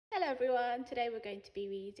Hello everyone, today we're going to be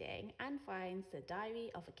reading Anne Finds the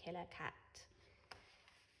Diary of a Killer Cat.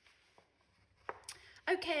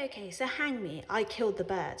 Okay, so hang me, I killed the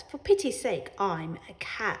bird. For pity's sake, I'm a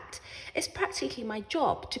cat. It's practically my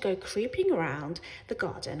job to go creeping around the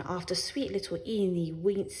garden after sweet little eeny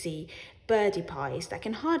weensy birdie pies that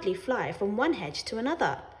can hardly fly from one hedge to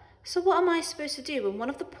another. So what am I supposed to do when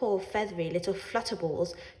one of the poor feathery little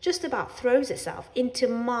flutterballs just about throws itself into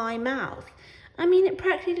my mouth? I mean, it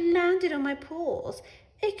practically landed on my paws.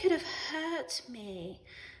 It could have hurt me.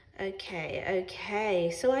 Okay,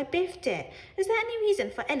 so I biffed it. Is there any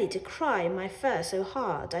reason for Ellie to cry in my fur so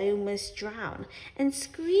hard I almost drown, and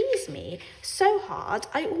squeeze me so hard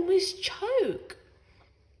I almost choke?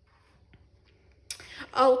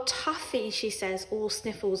 Oh, Tuffy, she says, all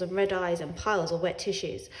sniffles and red eyes and piles of wet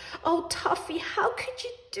tissues. Oh, Tuffy, how could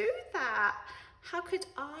you do that? How could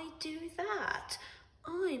I do that?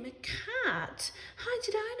 I'm a cat. How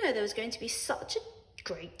did I know there was going to be such a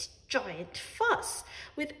great giant fuss,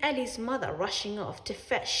 with Ellie's mother rushing off to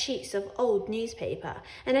fetch sheets of old newspaper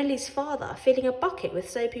and Ellie's father filling a bucket with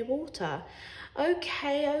soapy water?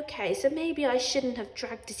 Okay, so maybe I shouldn't have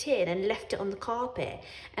dragged it in and left it on the carpet,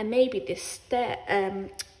 and maybe the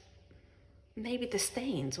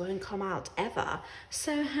stains won't come out ever,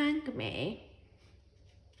 so hang me.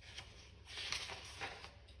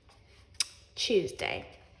 Tuesday.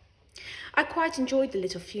 I quite enjoyed the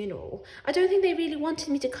little funeral. I don't think they really wanted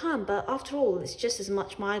me to come, but after all, it's just as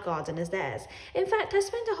much my garden as theirs. In fact, I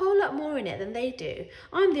spent a whole lot more in it than they do.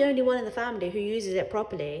 I'm the only one in the family who uses it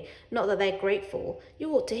properly. Not that they're grateful.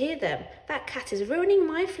 You ought to hear them. That cat is ruining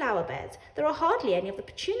my flower beds. There are hardly any of the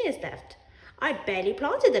petunias left. I barely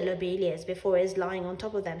planted the lobelias before it is lying on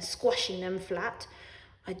top of them, squashing them flat.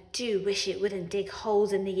 I do wish it wouldn't dig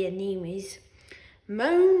holes in the anemones.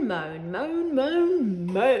 Moan.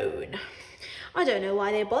 I don't know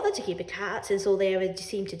why they bother to keep a cat, since all they ever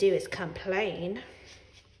seem to do is complain.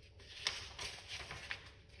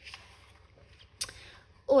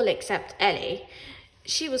 All except Ellie.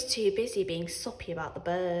 She was too busy being soppy about the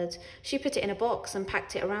bird. She put it in a box and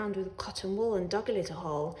packed it around with cotton wool and dug a little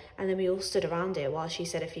hole, and then we all stood around it while she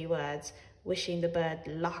said a few words, wishing the bird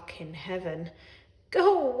luck in heaven.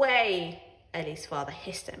 Go away, Ellie's father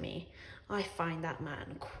hissed at me. I find that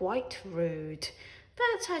man quite rude.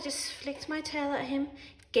 But I just flicked my tail at him,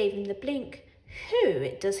 gave him the blink.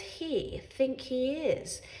 Who does he think he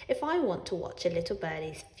is? If I want to watch a little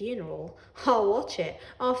birdie's funeral, I'll watch it.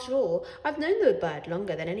 After all, I've known the bird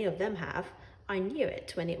longer than any of them have. I knew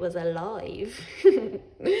it when it was alive.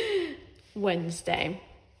 Wednesday.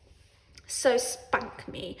 So spank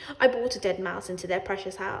me. I brought a dead mouse into their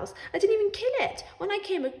precious house. I didn't even kill it. When I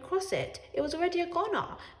came across it, it was already a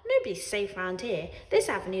goner. Nobody's safe round here. This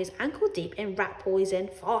avenue is ankle deep in rat poison.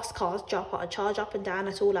 Fast cars charge up and down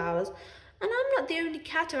at all hours. And I'm not the only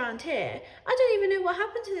cat around here. I don't even know what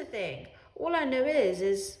happened to the thing. All I know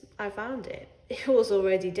is I found it. It was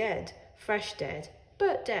already dead. Fresh dead,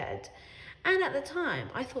 but dead. And at the time,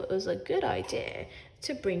 I thought it was a good idea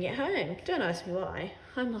to bring it home. Don't ask me why.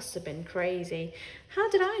 I must have been crazy. How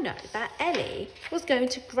did I know that Ellie was going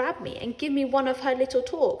to grab me and give me one of her little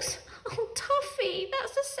talks? Oh, Tuffy,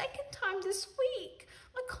 that's the second time this week.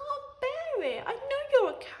 I can't bear it. I know you're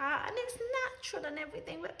a cat and it's natural and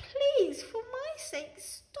everything, but please, for my sake,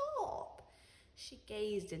 stop. She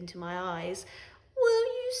gazed into my eyes. Will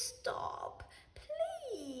you stop?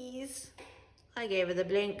 Please. I gave her the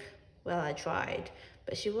blink. Well, I tried,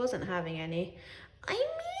 but she wasn't having any. I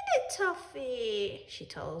mean it, Tuffy, she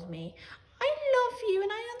told me. I love you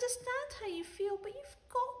and I understand how you feel, but you've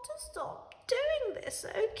got to stop doing this,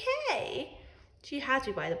 okay? She had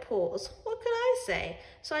me by the paws. What could I say?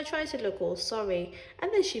 So I tried to look all sorry,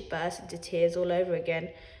 and then she burst into tears all over again.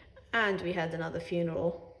 And we had another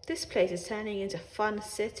funeral. This place is turning into Fun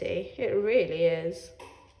City. It really is.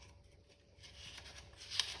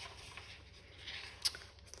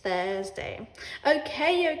 Thursday.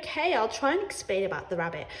 Okay, I'll try and explain about the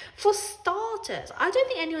rabbit. For starters, I don't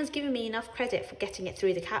think anyone's given me enough credit for getting it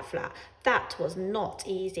through the cat flap. That was not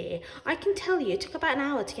easy. I can tell you, it took about an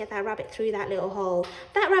hour to get that rabbit through that little hole.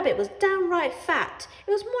 That rabbit was downright fat.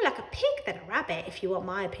 It was more like a pig than a rabbit, if you want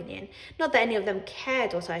my opinion. Not that any of them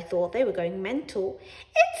cared what I thought. They were going mental.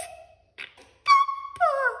 It's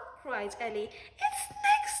Thumper, cried Ellie. It's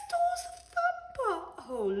next door's Thumper.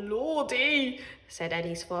 Oh, Lordy, said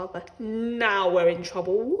Ellie's father. Now we're in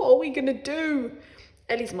trouble. What are we going to do?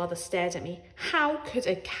 Ellie's mother stared at me. How could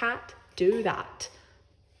a cat do that?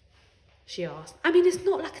 She asked. I mean, it's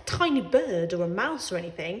not like a tiny bird or a mouse or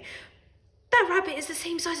anything. That rabbit is the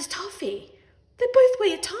same size as Tuffy. They both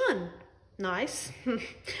weigh a ton. Nice.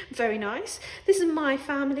 Very nice. This is my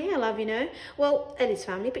family, I love, you know. Well, Ellie's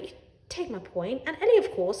family, but you take my point. And Ellie,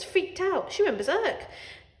 of course, freaked out. She went berserk.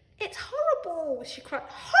 It's horrible, she cried.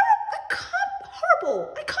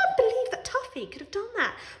 Horrible. I can't believe that Tuffy could have done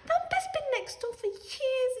that. Thumper's been next door for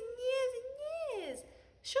years and years and years.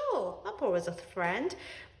 Sure, Thumper was a friend.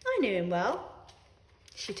 I knew him well.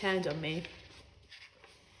 She turned on me.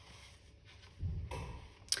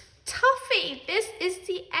 Tuffy, this is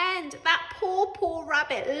the end. That poor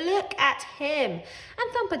rabbit. Look at him.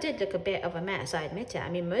 And Thumper did look a bit of a mess, I admit it. I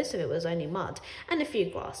mean, most of it was only mud and a few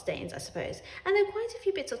grass stains, I suppose. And there were quite a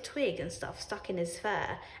few bits of twig and stuff stuck in his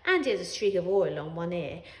fur. And he has a streak of oil on one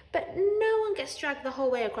ear. But no one gets dragged the whole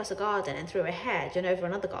way across a garden and through a hedge and over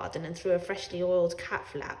another garden and through a freshly oiled cat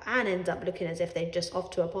flap and ends up looking as if they're just off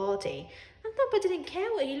to a party. And Thumper didn't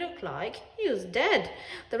care what he looked like. He was dead.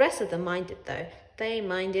 The rest of them minded, though. They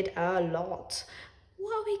minded a lot.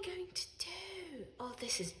 What are we going to do? Oh,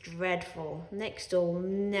 this is dreadful. Next door will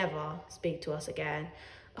never speak to us again.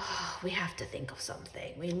 Oh, we have to think of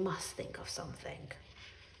something. We must think of something.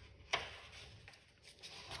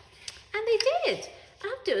 And they did.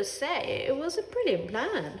 I have to say, it was a brilliant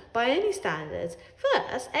plan, by any standards.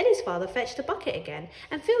 First, Ellie's father fetched a bucket again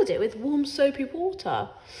and filled it with warm soapy water.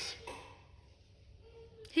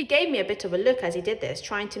 He gave me a bit of a look as he did this,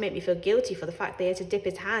 trying to make me feel guilty for the fact that he had to dip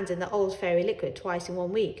his hands in the old fairy liquid twice in 1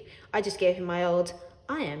 week. I just gave him my old,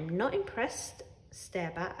 I am not impressed,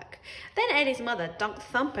 stare back. Then Ellie's mother dunked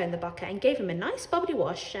Thumper in the bucket and gave him a nice bubbly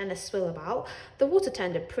wash and a swill about. The water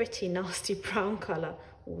turned a pretty nasty brown colour,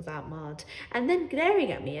 all that mud. And then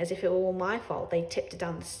glaring at me as if it were all my fault, they tipped it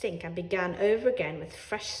down the sink and began over again with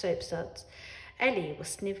fresh soap suds. Ellie was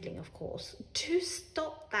snivelling, of course. Do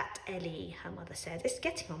stop that, Ellie, her mother said. It's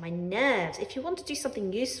getting on my nerves. If you want to do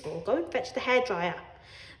something useful, go and fetch the hairdryer.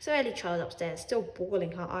 So Ellie trailed upstairs, still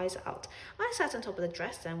bawling her eyes out. I sat on top of the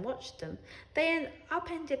dresser and watched them. They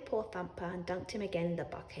upended poor Thumper and dunked him again in the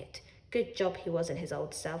bucket. Good job he wasn't his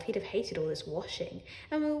old self. He'd have hated all this washing.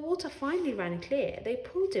 And when the water finally ran clear, they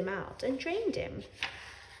pulled him out and drained him.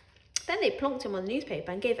 Then they plonked him on the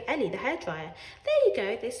newspaper and gave Ellie the hairdryer. There you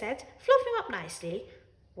go, they said. Fluff him up nicely.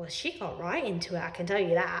 Well, she got right into it, I can tell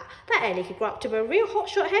you that. That Ellie could grow up to be a real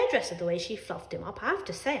hotshot hairdresser the way she fluffed him up. I have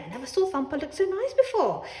to say, I never saw Thumper look so nice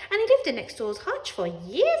before. And he lived in next door's hutch for years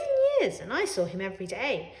and years, and I saw him every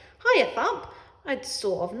day. Hiya, Thump. I'd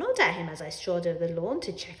sort of nod at him as I strode over the lawn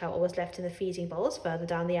to check out what was left in the feeding bowls further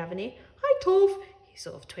down the avenue. Hi, Tov. He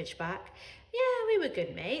sort of twitched back. Yeah, we were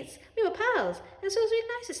good mates. We were pals. And so it was really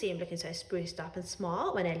nice to see him looking so spruced up and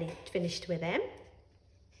smart when Ellie finished with him.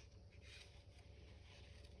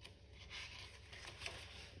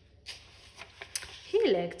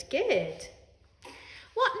 He looked good.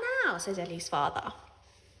 What now? Says Ellie's father.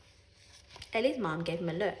 Ellie's mum gave him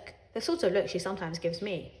a look. The sort of look she sometimes gives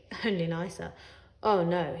me, only nicer. Oh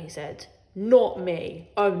no, he said. Not me.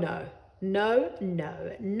 Oh no. No,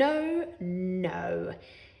 no, no, no.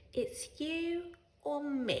 It's you or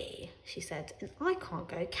me, she said, and I can't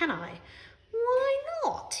go, can I? Why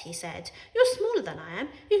not? He said. You're smaller than I am.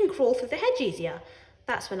 You can crawl through the hedge easier.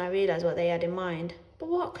 That's when I realised what they had in mind. But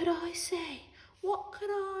what could I say? What could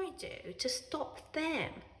I do to stop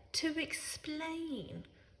them? To explain?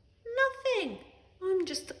 Nothing. I'm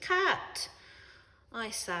just a cat. I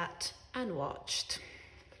sat and watched.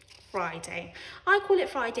 Friday. I call it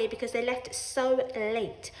Friday because they left so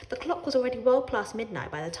late. The clock was already well past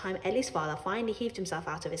midnight by the time Ellie's father finally heaved himself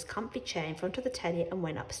out of his comfy chair in front of the telly and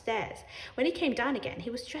went upstairs. When he came down again, he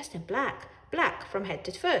was dressed in black from head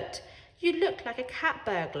to foot. You look like a cat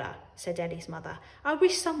burglar, said Ellie's mother. I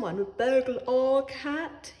wish someone would burgle our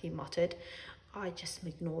cat, he muttered. I just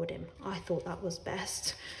ignored him. I thought that was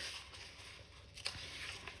best.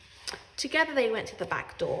 Together they went to the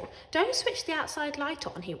back door. Don't switch the outside light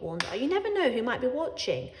on, he warned her. You never know who might be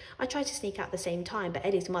watching. I tried to sneak out at the same time, but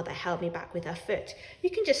Ellie's mother held me back with her foot.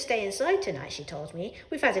 You can just stay inside tonight, she told me.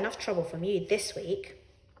 We've had enough trouble from you this week.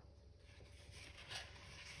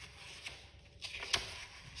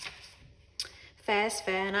 Fair's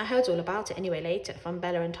fair, and I heard all about it anyway later from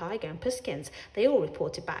Bella and Tiger and Puskins. They all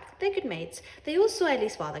reported back. They're good mates. They all saw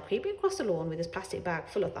Ellie's father creeping across the lawn with his plastic bag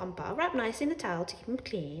full of Thumper, wrapped nicely in a towel to keep him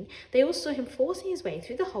clean. They all saw him forcing his way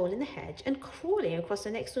through the hole in the hedge and crawling across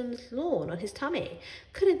the next lawn on his tummy.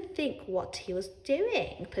 Couldn't think what he was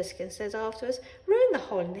doing, Puskins says afterwards. Ruined the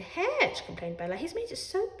hole in the hedge, complained Bella. He's made it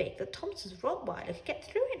so big that Thompson's Rottweiler could get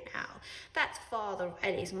through it now. That father of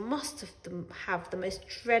Ellie's must have the most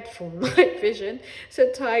dreadful night vision,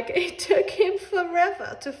 said Tiger. It took him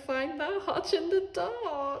forever to find that hutch in the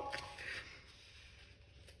dark.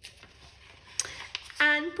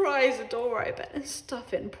 And and pries the door open and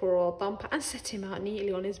stuff in poor old Thumper and set him out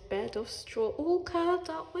neatly on his bed of straw, all curled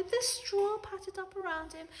up with the straw patted up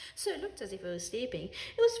around him, so it looked as if he was sleeping.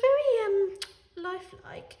 It was very,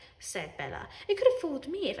 lifelike, said Bella. It could have fooled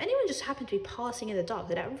me if anyone just happened to be passing in the dark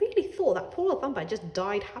that I really thought that poor old Thumper just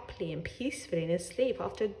died happily and peacefully in his sleep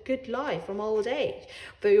after a good life from old age.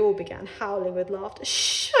 They all began howling with laughter.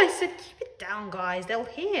 Shh, I said, keep it down, guys. They'll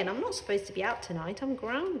hear, and I'm not supposed to be out tonight. I'm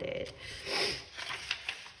grounded.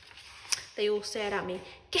 They all stared at me.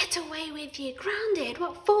 Get away with you. Grounded?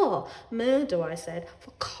 What for? Murder, I said.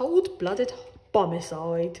 For cold-blooded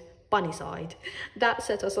homicide. Bunnyside. That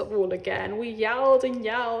set us up all again. We yelled and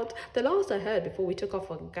yelled. The last I heard before we took off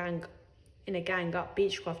in a gang up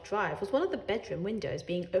Beechcroft Drive was one of the bedroom windows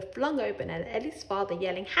being flung open and Ellie's father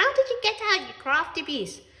yelling, "How did you get out, you crafty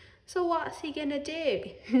beast?" So what's he gonna do?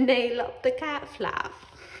 Nail up the cat flap?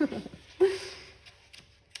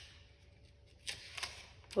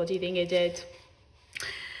 What do you think he did?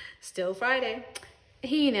 Still Friday.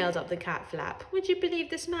 He nails up the cat flap. Would you believe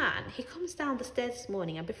this man? He comes down the stairs this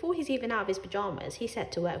morning and before he's even out of his pyjamas, he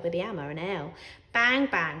set to work with the hammer and nail. Bang,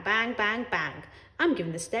 bang, bang, bang, bang. I'm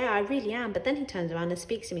giving the stare, I really am, but then he turns around and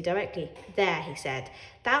speaks to me directly. There, he said.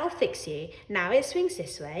 That'll fix you. Now it swings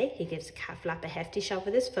this way. He gives the cat flap a hefty shove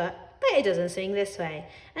with his foot, but it doesn't swing this way.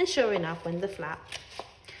 And sure enough, when the flap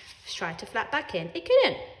tried to flap back in, it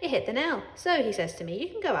couldn't. It hit the nail. So he says to me, you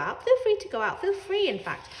can go out. Feel free to go out. Feel free, in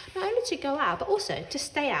fact. Not only to go out, but also to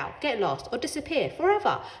stay out, get lost, or disappear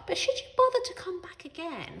forever. But should you bother to come back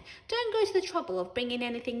again, don't go to the trouble of bringing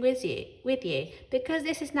anything with you, because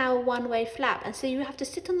this is now a one-way flap, and so you have to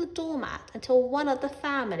sit on the doormat until one of the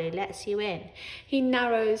family lets you in. He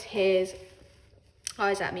narrows his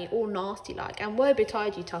eyes at me all nasty like, and woe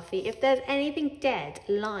betide you, Tuffy, if there's anything dead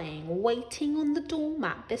lying waiting on the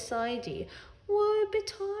doormat beside you. Woe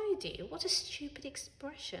betide you. What a stupid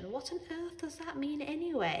expression. What on earth does that mean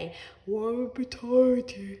anyway? Woe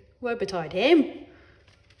betide you. Woe betide him.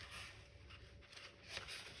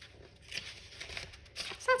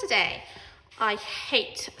 Saturday. I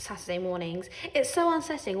hate Saturday mornings. It's so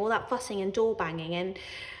unsettling, all that fussing and door banging and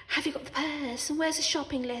have you got the purse? And where's the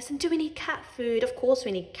shopping list? And do we need cat food? Of course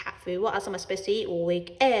we need cat food. What else am I supposed to eat all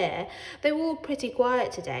week? They were all pretty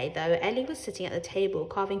quiet today, though. Ellie was sitting at the table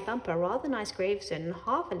carving Thumper a rather nice gravestone and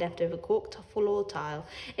half a leftover corked floor tile.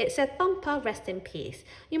 It said, Thumper, rest in peace.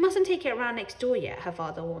 You mustn't take it around next door yet, her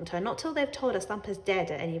father warned her. Not till they've told us Thumper's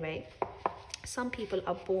dead, at any rate. Some people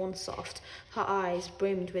are born soft. Her eyes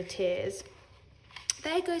brimmed with tears.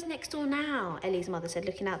 There goes next door now, Ellie's mother said,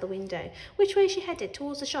 looking out the window. Which way is she headed?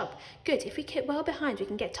 Towards the shop. Good, if we keep well behind, we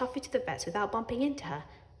can get Tuffy to the vet's without bumping into her.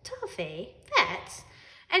 Tuffy? Vets?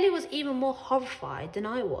 Ellie was even more horrified than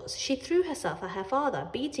I was. She threw herself at her father,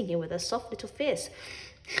 beating him with her soft little fist.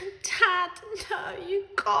 Dad, no, you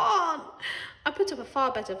can't. I put up a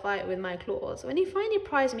far better fight with my claws. When he finally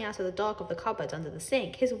prized me out of the dark of the cupboard under the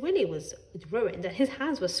sink, his willy was ruined and his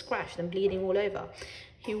hands were scratched and bleeding all over.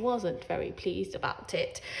 He wasn't very pleased about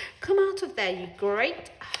it. Come out of there, you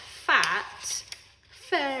great, fat,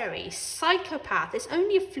 furry psychopath. It's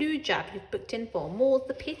only a flu jab you've booked in for, more's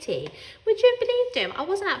the pity. Would you have believed him? I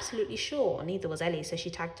wasn't absolutely sure. Neither was Ellie, so she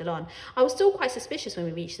tagged along. I was still quite suspicious when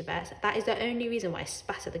we reached the vet. That is the only reason why I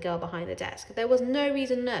spat at the girl behind the desk. There was no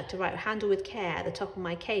reason nerve to write handle with care at the top of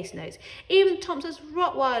my case notes. Even Thompson's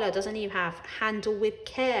Rottweiler doesn't even have handle with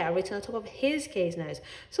care written on top of his case notes.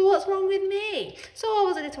 So what's wrong with me? So I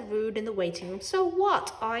was a little rude in the waiting room. So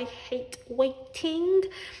what? I hate waiting.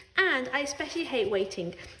 And I especially hate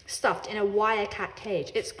waiting stuffed in a wire cat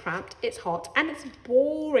cage. It's cramped, it's hot, and it's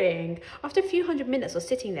boring. After a few hundred minutes of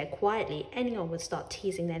sitting there quietly, anyone would start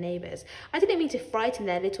teasing their neighbours. I didn't mean to frighten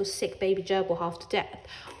their little sick baby gerbil half to death.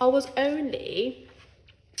 I was only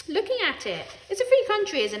looking at it. It's a free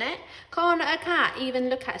country, isn't it? Can't a cat even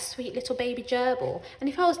look at a sweet little baby gerbil? And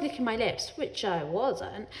if I was licking my lips, which I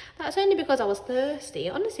wasn't, that's only because I was thirsty.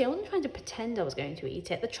 Honestly, I wasn't trying to pretend I was going to eat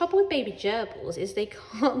it. The trouble with baby gerbils is they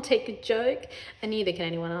can't take a joke, and neither can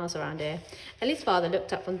anyone else around here. Ellie's father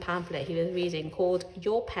looked up from the pamphlet he was reading called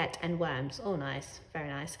Your Pet and Worms. Oh, nice. Very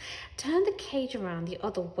nice. Turn the cage around the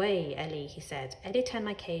other way, Ellie, he said. Ellie turned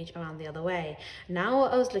my cage around the other way. Now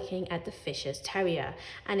I was looking at the Fisher's Terrier.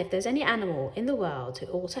 And if there's any animal in the world who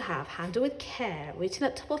ought to have handle with care written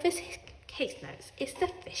at the top of his case notes, it's the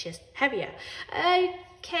Fisher's Terrier.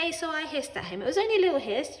 Okay, so I hissed at him. It was only a little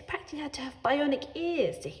hiss. You practically had to have bionic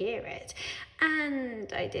ears to hear it.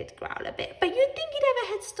 And I did growl a bit. But you'd think he'd have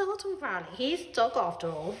a head start on growling. He's a dog after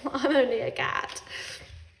all. I'm only a cat.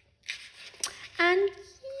 And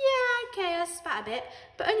yeah, okay, I spat a bit,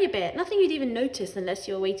 but only a bit. Nothing you'd even notice unless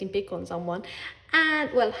you're waiting big on someone.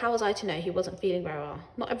 And, well, how was I to know he wasn't feeling very well?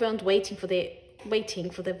 Not everyone's waiting for the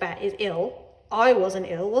vet is ill. I wasn't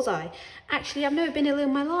ill, was I? Actually, I've never been ill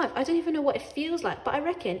in my life. I don't even know what it feels like. But I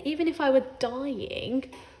reckon even if I were dying,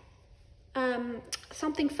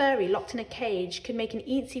 something furry locked in a cage could make an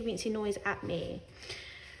eensy-weensy noise at me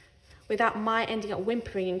without my ending up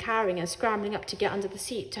whimpering and cowering and scrambling up to get under the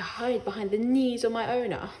seat to hide behind the knees of my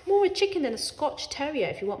owner. More a chicken than a Scotch terrier,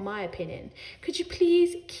 if you want my opinion. Could you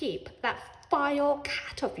please keep that vile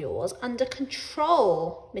cat of yours under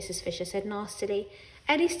control? Mrs. Fisher said nastily.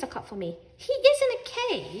 Ellie stuck up for me. He is in a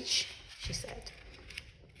cage, she said.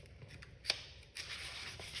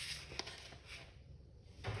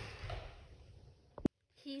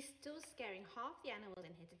 He's still scaring half the animals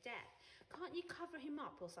in here to death. Can't you cover him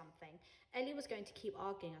up or something? Ellie was going to keep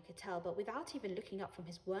arguing, I could tell, but without even looking up from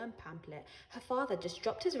his worm pamphlet, her father just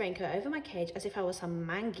dropped his raincoat over my cage as if I was some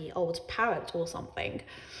mangy old parrot or something.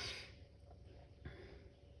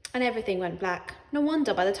 And everything went black. No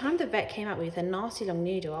wonder by the time the vet came out with a nasty long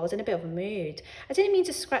noodle, I was in a bit of a mood. I didn't mean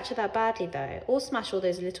to scratch her that badly though, or smash all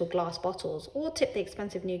those little glass bottles, or tip the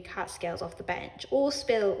expensive new cat scales off the bench, or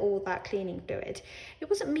spill all that cleaning fluid. It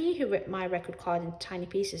wasn't me who ripped my record card into tiny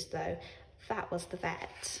pieces though. That was the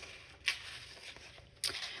vet.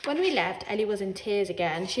 When we left, Ellie was in tears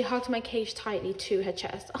again. She hugged my cage tightly to her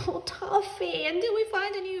chest. Oh, Tuffy, until we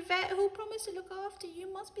find a new vet who'll promise to look after you,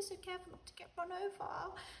 you must be so careful not to get run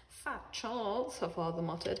over. Fat chance, her father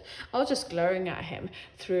muttered. I was just glaring at him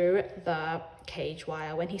through the cage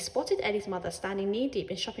wire when he spotted Ellie's mother standing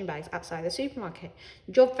knee-deep in shopping bags outside the supermarket.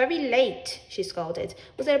 You're very late, she scolded.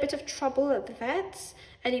 Was there a bit of trouble at the vet's?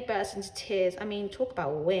 Ellie burst into tears. I mean, talk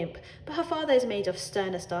about a wimp. But her father is made of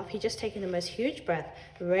sterner stuff. He'd just taken the most huge breath,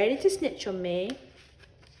 ready to snitch on me.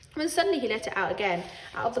 When suddenly he let it out again.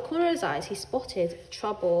 Out of the corner of his eyes, he spotted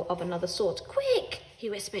trouble of another sort. Quick,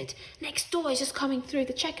 he whispered. Next door is just coming through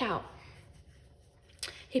the checkout.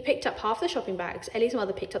 He picked up half the shopping bags. Ellie's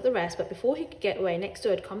mother picked up the rest, but before he could get away, next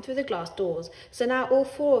door had come through the glass doors. So now all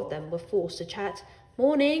four of them were forced to chat.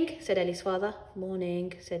 Morning, said Ellie's father.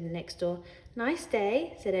 Morning, said the next door. Nice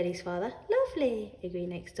day, said Ellie's father. Lovely, agreed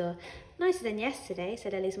next door. Nicer than yesterday,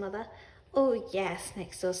 said Ellie's mother. Oh, yes,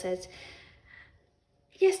 next door said.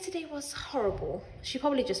 Yesterday was horrible. She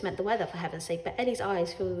probably just meant the weather, for heaven's sake, but Ellie's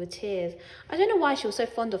eyes filled with tears. I don't know why she was so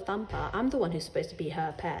fond of Thumper. I'm the one who's supposed to be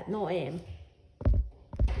her pet, not him.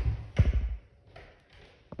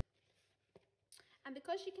 And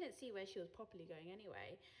because she couldn't see where she was properly going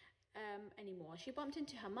anymore, she bumped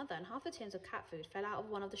into her mother and half the tins of cat food fell out of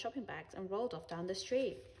one of the shopping bags and rolled off down the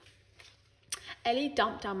street. Ellie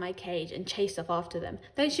dumped down my cage and chased off after them.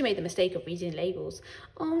 Then she made the mistake of reading labels.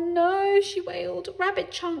 Oh no, she wailed. Rabbit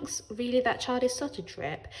chunks. Really, that child is such a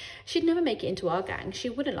drip. She'd never make it into our gang. She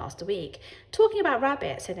wouldn't last a week. Talking about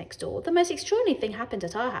rabbits, said next door, the most extraordinary thing happened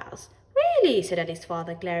at our house. Really, said Ellie's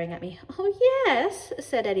father, glaring at me. Oh yes,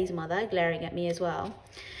 said Ellie's mother, glaring at me as well.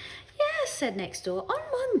 Yes, said next door. On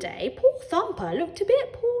Monday, poor Thumper looked a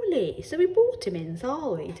bit poorly, so we brought him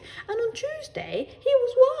inside. And on Tuesday, he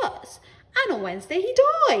was worse. And on Wednesday, he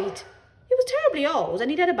died. He was terribly old, and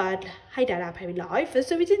he'd had a happy life,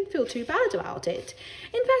 so we didn't feel too bad about it.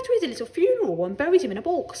 In fact, we did a little funeral and buried him in a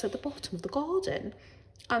box at the bottom of the garden.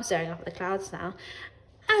 I'm staring up at the clouds now.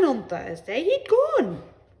 And on Thursday, he'd gone.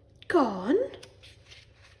 Gone?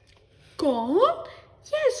 Gone?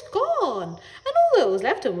 Yes, gone. And all that was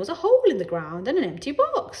left of him was a hole in the ground and an empty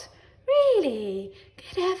box. Really?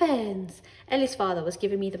 Good heavens. Ellie's father was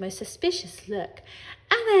giving me the most suspicious look.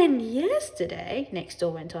 And then yesterday, next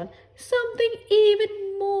door went on, something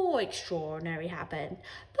even more extraordinary happened.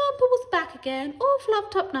 Thumper was back again, all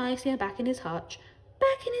fluffed up nicely and back in his hutch.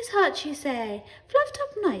 Back in his hutch, you say? Fluffed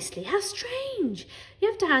up nicely? How strange. You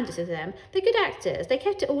have to hand it to them. They're good actors. They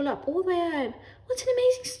kept it all up all the way home. What an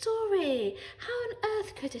amazing story. How on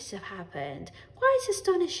earth could it have happened? Quite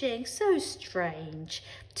astonishing. So strange.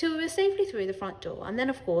 Till we were safely through the front door, and then,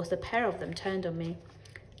 of course, the pair of them turned on me.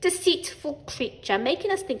 Deceitful creature, making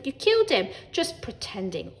us think you killed him. Just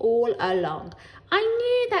pretending all along. I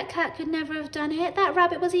knew that cat could never have done it. That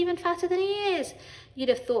rabbit was even fatter than he is. You'd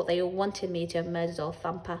have thought they all wanted me to have murdered old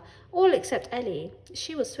Thumper. All except Ellie.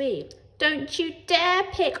 She was sweet. Don't you dare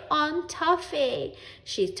pick on Tuffy,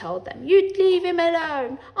 she told them. You'd leave him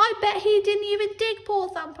alone. I bet he didn't even dig poor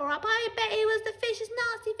Thumper up. I bet he was the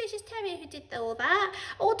nasty vicious terrier who did all that.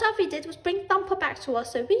 All Tuffy did was bring Thumper back to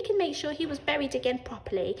us so we can make sure he was buried again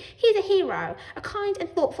properly. He's a hero, a kind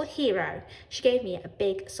and thoughtful hero. She gave me a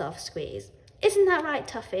big soft squeeze. Isn't that right,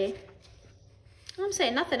 Tuffy? I'm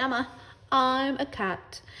saying nothing, am I? I'm a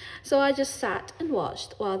cat. So I just sat and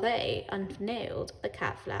watched while they unnailed the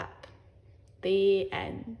cat flap. The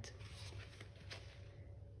end.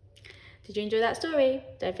 Did you enjoy that story?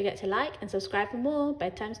 Don't forget to like and subscribe for more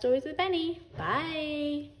Bedtime Stories with Benny.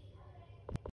 Bye!